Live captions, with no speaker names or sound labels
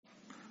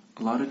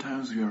A lot of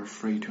times we are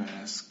afraid to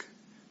ask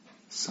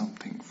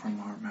something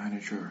from our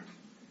manager,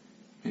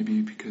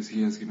 maybe because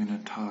he has given a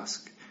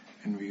task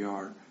and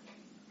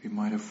we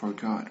might have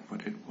forgot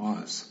what it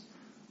was,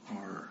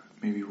 or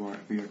maybe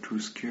we are too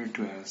scared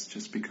to ask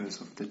just because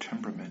of the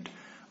temperament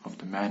of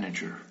the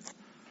manager,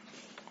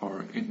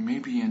 or it may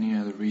be any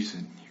other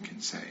reason you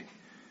can say.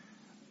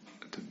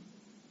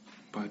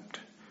 But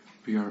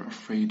we are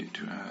afraid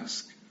to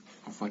ask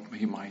of what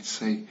he might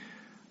say.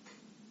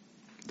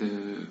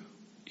 The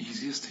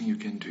easiest thing you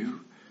can do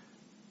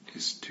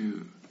is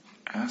to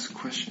ask a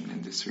question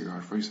in this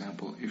regard. For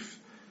example, if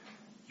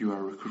you are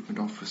a recruitment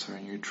officer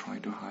and you try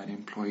to hire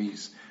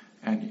employees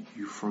and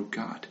you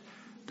forgot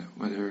that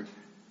whether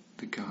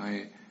the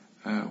guy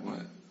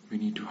what we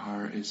need to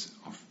hire is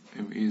of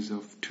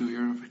 2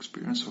 years of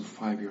experience or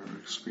 5 years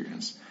of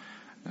experience.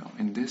 Now,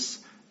 in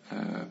this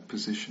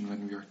position,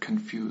 when we are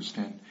confused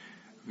and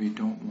we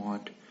don't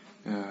want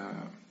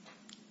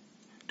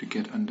to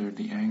get under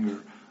the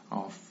anger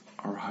of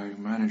our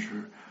hiring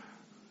manager,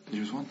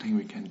 there's one thing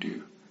we can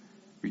do.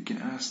 We can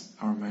ask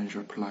our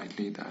manager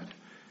politely that,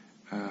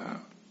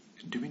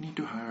 do we need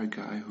to hire a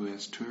guy who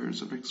has 2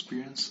 years of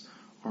experience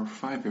or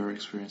 5 years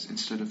experience,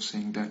 instead of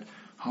saying that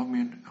how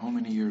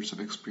many years of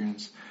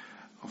experience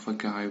of a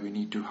guy we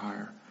need to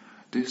hire.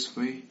 This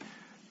way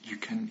you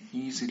can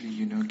easily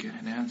get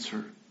an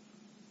answer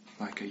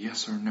like a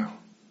yes or no,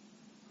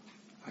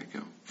 like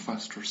a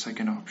first or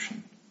second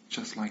option,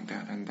 just like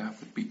that, and that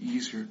would be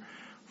easier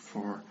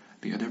for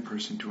the other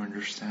person to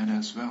understand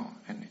as well,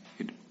 and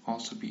it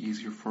also be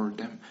easier for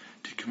them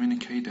to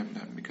communicate them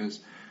then, because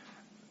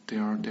they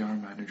are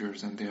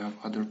managers and they have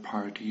other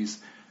parties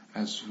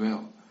as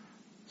well.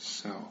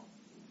 So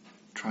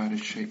try to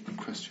shape the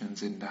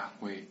questions in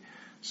that way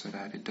so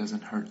that it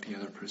doesn't hurt the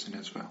other person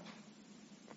as well.